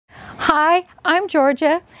Hi, I'm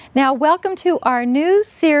Georgia. Now welcome to our new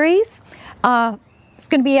series. It's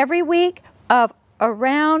going to be every week of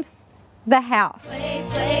Around the House. Play,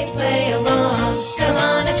 play, play along. Come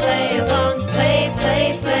on and play along. Play,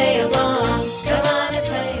 play, play along. Come on and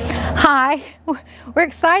play along. Hi, we're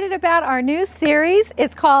excited about our new series.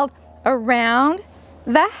 It's called Around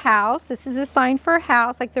the House. This is a sign for a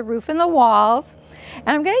house, like the roof and the walls. And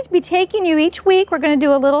I'm going to be taking you each week. We're going to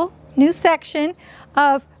do a little new section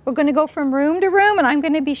of, we're going to go from room to room, and I'm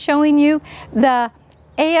going to be showing you the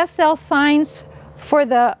ASL signs for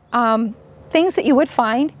the things that you would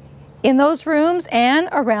find in those rooms and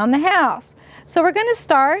around the house. So we're going to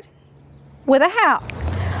start with a house.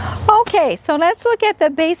 Okay, so let's look at the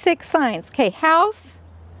basic signs. Okay, house.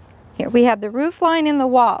 Here we have the roof line and the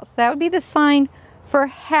walls. That would be the sign for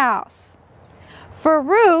house. For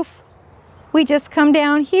roof, we just come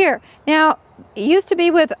down here. Now, it used to be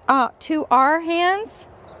with 2 R hands.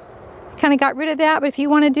 Kind of got rid of that, but if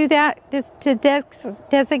you want to do that to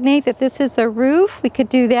designate that this is the roof, we could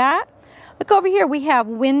do that. Look over here, we have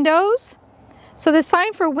windows. So the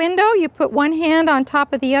sign for window, you put one hand on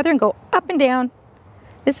top of the other and go up and down.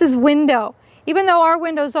 This is window. Even though our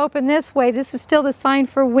window's open this way, this is still the sign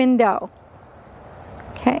for window.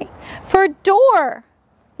 Okay. For door,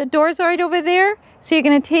 the door's right over there. So you're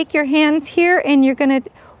going to take your hands here and you're going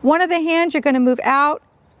to, one of the hands you're going to move out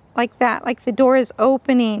like that, like the door is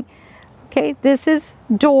opening. Okay, this is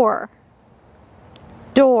door.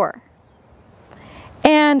 Door.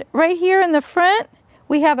 And right here in the front,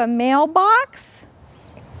 we have a mailbox.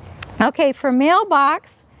 Okay, for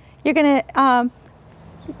mailbox, you're going to,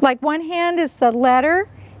 like one hand is the letter,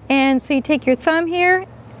 and so you take your thumb here,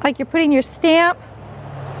 like you're putting your stamp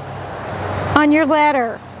on your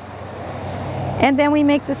letter. And then we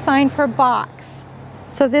make the sign for box.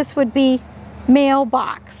 So this would be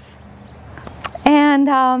mailbox. And,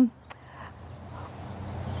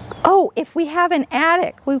 oh, if we have an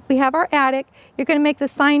attic, we have our attic, you're going to make the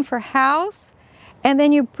sign for house, and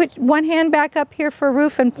then you put one hand back up here for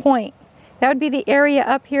roof and point. That would be the area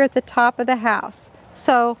up here at the top of the house.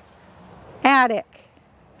 So, attic.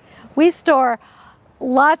 We store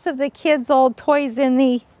lots of the kids' old toys in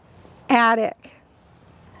the attic.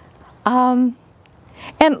 And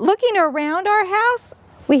looking around our house,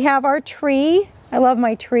 we have our tree. I love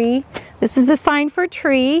my tree. This is a sign for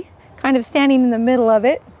tree, kind of standing in the middle of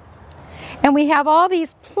it. And we have all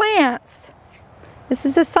these plants. This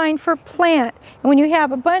is a sign for plant. And when you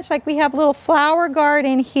have a bunch, like we have a little flower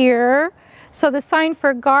garden here. So the sign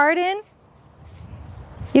for garden,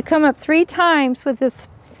 you come up 3 times with this.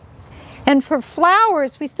 And for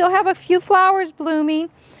flowers, we still have a few flowers blooming.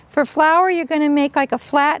 For flower, you're going to make like a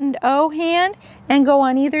flattened O hand and go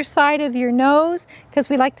on either side of your nose because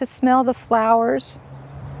we like to smell the flowers.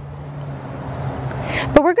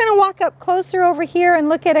 But we're going to walk up closer over here and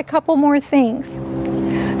look at a couple more things.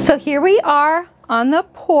 So here we are on the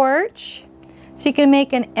porch. So you can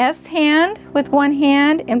make an S hand with one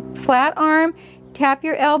hand and flat arm, tap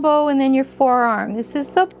your elbow and then your forearm. This is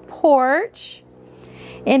the porch.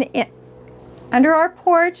 And under our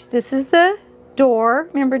porch, this is the door.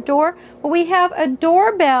 Remember door? Well, we have a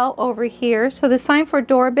doorbell over here. So the sign for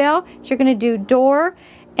doorbell is you're going to do door,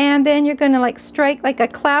 and then you're going to like strike like a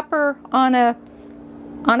clapper on a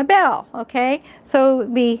bell. Okay, so it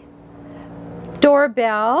would be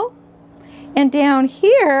doorbell. And down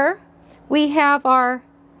here we have our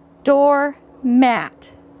door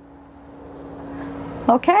mat.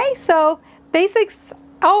 Okay, so basics.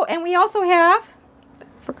 Oh, and we also have,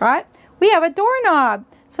 we have a doorknob.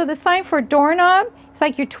 So the sign for doorknob, it's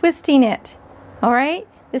like you're twisting it. All right,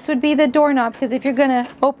 this would be the doorknob, because if you're going to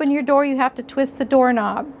open your door, you have to twist the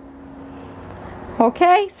doorknob.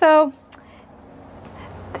 Okay, so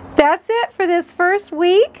that's it for this first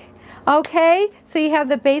week. Okay, so you have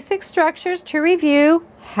the basic structures to review: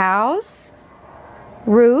 house,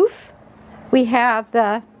 roof, we have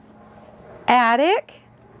the attic.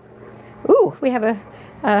 Ooh, we have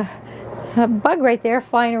a bug right there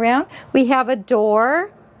flying around. We have a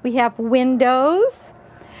door, we have windows,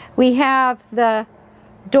 we have the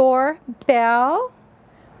doorbell,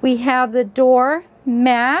 we have the door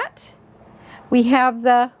mat, we have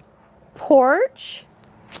the porch,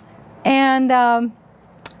 and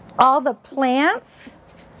all the plants.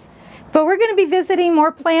 But we're going to be visiting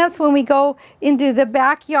more plants when we go into the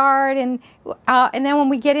backyard, and then when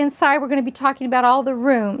we get inside, we're going to be talking about all the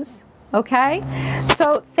rooms. Okay?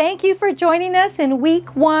 So thank you for joining us in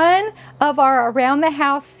week 1 of our Around the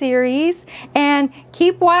House series, and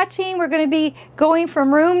keep watching. We're going to be going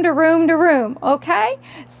from room to room to room. Okay?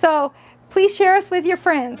 So please share us with your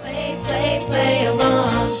friends. Play, play, play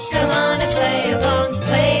along. Come on and play along.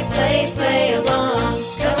 Play,